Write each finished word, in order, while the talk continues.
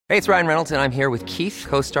Hey, it's Ryan Reynolds, and I'm here with Keith,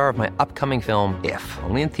 co-star of my upcoming film, If,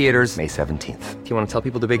 only in theaters May 17th. Do you want to tell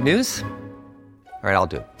people the big news? All right, I'll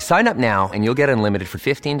do it. Sign up now and you'll get unlimited for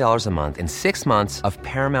 $15 a month and 6 months of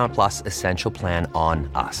Paramount Plus Essential Plan on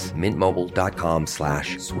us.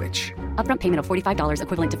 MintMobile.com/switch. Upfront payment of $45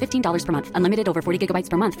 equivalent to $15 per month. Unlimited over 40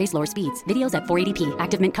 gigabytes per month. Face lower speeds. Videos at 480p.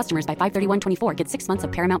 Active Mint customers by 531.24 get 6 months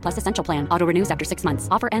of Paramount Plus Essential Plan. Auto renews after 6 months.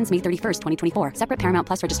 Offer ends May 31st, 2024. Separate Paramount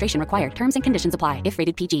Plus registration required. Terms and conditions apply if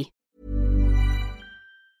rated PG.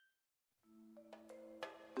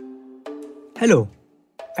 Hello,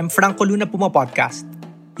 I'm Franco Luna Puma Podcast.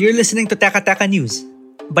 You're listening to Teka Teka News.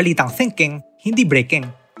 Balitang thinking, hindi breaking.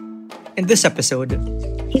 In this episode,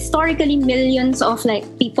 historically, millions of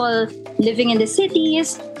people living in the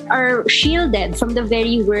cities are shielded from the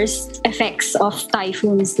very worst effects of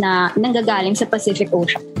typhoons na nanggagaling sa Pacific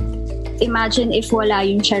Ocean. Imagine if wala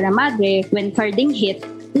yung Sierra Madre, when Carding hit,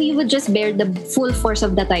 we would just bear the full force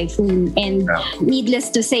of the typhoon. And needless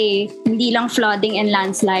to say, hindi lang flooding and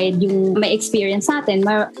landslide yung may experience natin.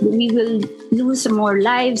 We will lose more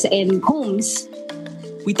lives and homes.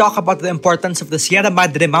 we talk about the importance of the Sierra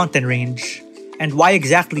Madre mountain range and why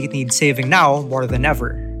exactly it needs saving now more than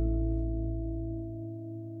ever.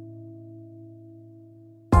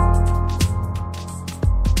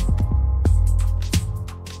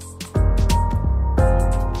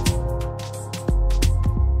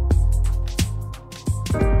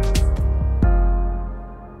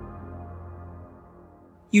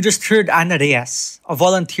 You just heard Ana Reyes, a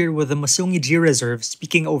volunteer with the Masungi G Reserve,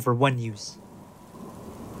 speaking over One News.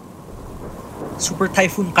 Super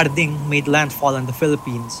Typhoon Carding made landfall in the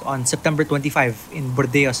Philippines on September 25 in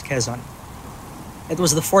Burdeos, Quezon. It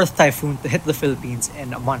was the fourth typhoon to hit the Philippines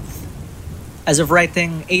in a month. As of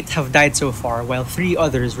writing, 8 have died so far, while 3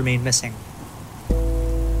 others remain missing.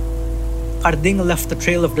 Carding left a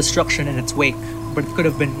trail of destruction in its wake, but it could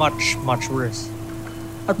have been much, much worse.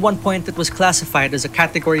 At one point, it was classified as a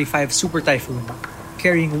Category 5 super typhoon,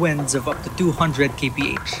 carrying winds of up to 200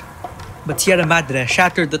 kph. But Sierra Madre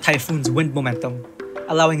shattered the typhoon's wind momentum,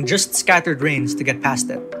 allowing just scattered rains to get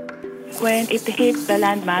past it. When it hit the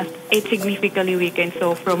landmass, it significantly weakened.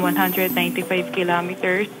 So from 195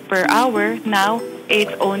 kilometers per hour, now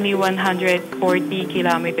it's only 140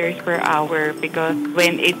 kilometers per hour because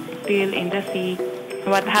when it's still in the sea,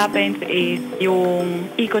 what happens is yung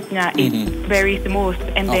ikot niya is very smooth.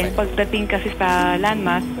 And then pagdating kasi sa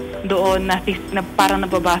landmass, doon na parang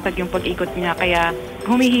nababasag yung pag-ikot niya kaya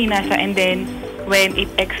humihina siya. And then when it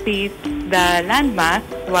exceeds the landmass,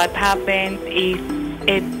 what happens is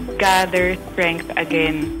it gathers strength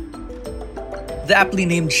again. The aptly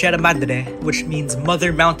named Sierra Madre, which means Mother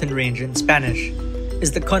Mountain Range in Spanish,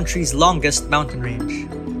 is the country's longest mountain range.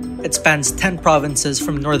 It spans 10 provinces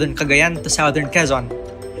from northern Cagayan to southern Quezon,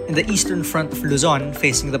 in the eastern front of Luzon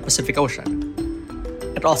facing the Pacific Ocean.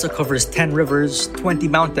 It also covers 10 rivers, 20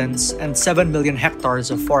 mountains, and 7 million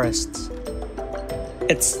hectares of forests.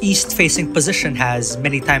 Its east-facing position has,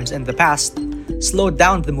 many times in the past, slowed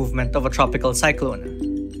down the movement of a tropical cyclone.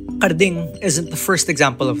 Carding isn't the first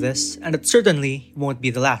example of this, and it certainly won't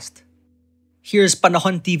be the last. Here's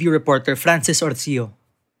Panahon TV reporter Francis Orcio.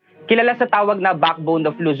 Kilala sa tawag na backbone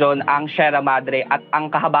of Luzon ang Sierra Madre at ang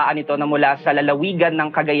kahabaan nito na mula sa lalawigan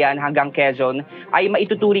ng Cagayan hanggang Quezon ay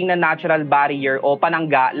maituturing na natural barrier o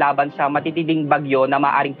panangga laban sa matitinding bagyo na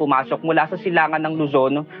maaring pumasok mula sa silangan ng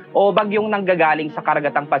Luzon o bagyong nanggagaling sa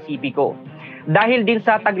karagatang Pasipiko. Dahil din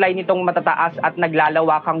sa taglay nitong matataas at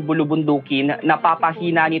naglalawakang bulubundukin,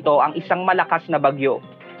 napapahina nito ang isang malakas na bagyo.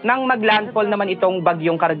 Nang maglandfall naman itong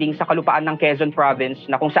bagyong Carding sa kalupaan ng Quezon Province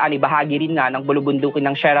na kung saan bahagi rin nga ng bulubundukin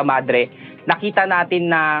ng Sierra Madre, nakita natin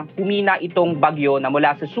na humina itong bagyo na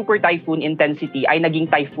mula sa super typhoon intensity ay naging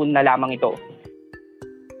typhoon na lamang ito.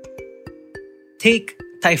 Take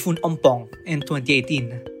Typhoon Ompong in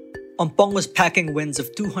 2018. Ompong was packing winds of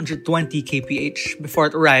 220 kph before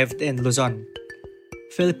it arrived in Luzon.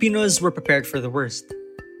 Filipinos were prepared for the worst.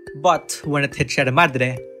 But when it hit Sierra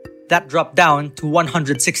Madre, that dropped down to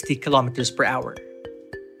 160 kilometers per hour.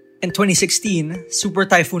 In 2016, Super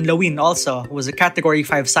Typhoon Lawin also was a Category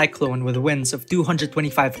 5 cyclone with winds of 225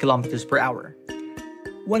 kilometers per hour.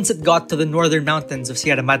 Once it got to the northern mountains of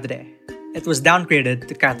Sierra Madre, it was downgraded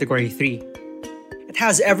to Category 3. It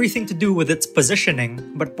has everything to do with its positioning,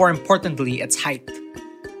 but more importantly, its height.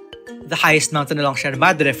 The highest mountain along Sierra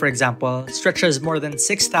Madre, for example, stretches more than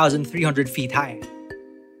 6,300 feet high.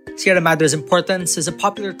 Sierra Madre's importance is a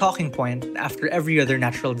popular talking point after every other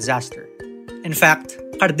natural disaster. In fact,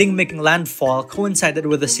 Carding making landfall coincided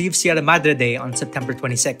with the Save Sierra Madre Day on September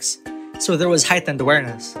 26, so there was heightened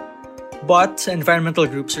awareness. But environmental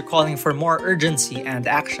groups are calling for more urgency and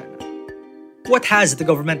action. What has the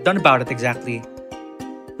government done about it exactly?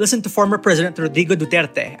 Listen to former President Rodrigo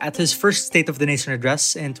Duterte at his first State of the Nation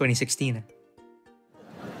address in 2016.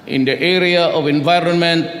 In the area of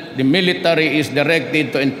environment, the military is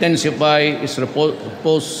directed to intensify its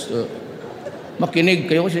makinig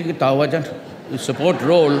kayo kasi tawa dyan. Support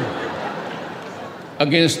role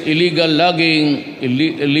against illegal logging,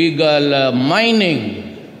 illegal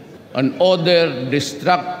mining, and other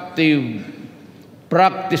destructive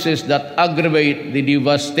practices that aggravate the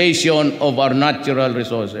devastation of our natural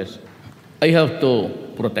resources. I have to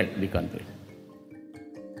protect the country.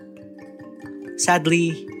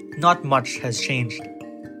 Sadly, not much has changed.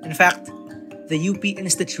 In fact, the UP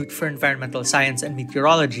Institute for Environmental Science and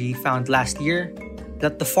Meteorology found last year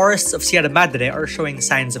that the forests of Sierra Madre are showing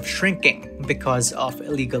signs of shrinking because of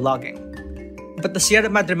illegal logging. But the Sierra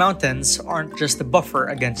Madre Mountains aren't just a buffer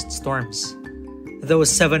against storms. Those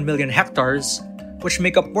 7 million hectares, which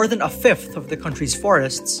make up more than a fifth of the country's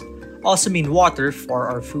forests, also mean water for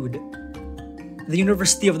our food. The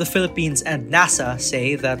University of the Philippines and NASA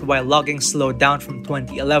say that while logging slowed down from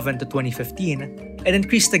 2011 to 2015, it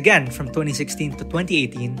increased again from 2016 to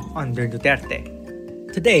 2018 under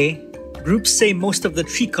Duterte. Today, groups say most of the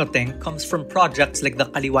tree cutting comes from projects like the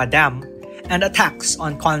Kaliwa Dam and attacks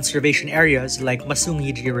on conservation areas like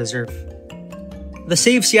Masungiji Reserve. The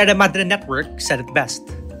Save Sierra Madre Network said it best.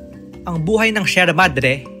 Ang buhay ng Sierra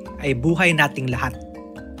Madre ay buhay nating lahat.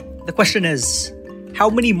 The question is, how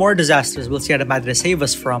many more disasters will Sierra Madre save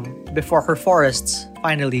us from before her forests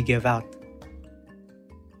finally give out?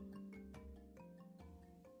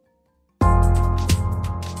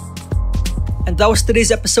 And that was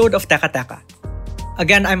today's episode of Teka Teka.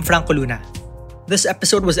 Again, I'm Franco Luna. This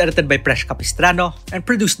episode was edited by Presh Capistrano and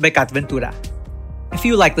produced by Kat Ventura. If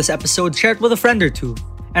you like this episode, share it with a friend or two.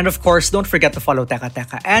 And of course, don't forget to follow Teka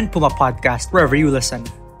Teka and Puma Podcast wherever you listen.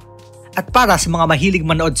 At para sa mga mahilig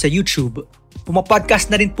manood sa YouTube, Puma Podcast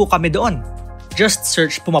na rin po kami doon. Just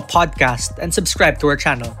search Puma Podcast and subscribe to our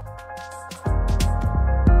channel.